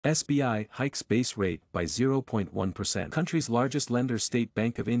SBI hikes base rate by 0.1%. Country's largest lender State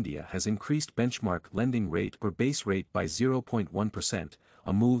Bank of India has increased benchmark lending rate or base rate by 0.1%,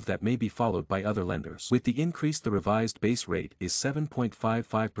 a move that may be followed by other lenders. With the increase, the revised base rate is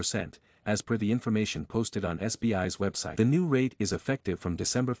 7.55%, as per the information posted on SBI's website. The new rate is effective from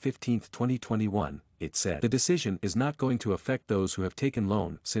December 15, 2021, it said. The decision is not going to affect those who have taken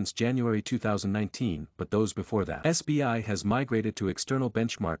loan since January 2019, but those before that. SBI has migrated to external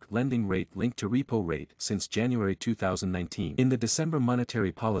benchmark lending rate linked to repo rate since January 2019. In the December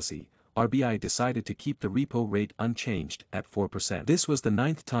monetary policy, RBI decided to keep the repo rate unchanged at 4%. This was the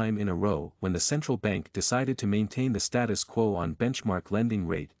 9th time in a row when the central bank decided to maintain the status quo on benchmark lending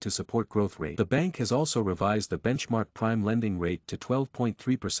rate to support growth rate. The bank has also revised the benchmark prime lending rate to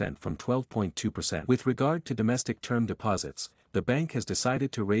 12.3% from 12.2%. With regard to domestic term deposits, the bank has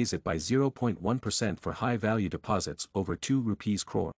decided to raise it by 0.1% for high-value deposits over 2 rupees crore.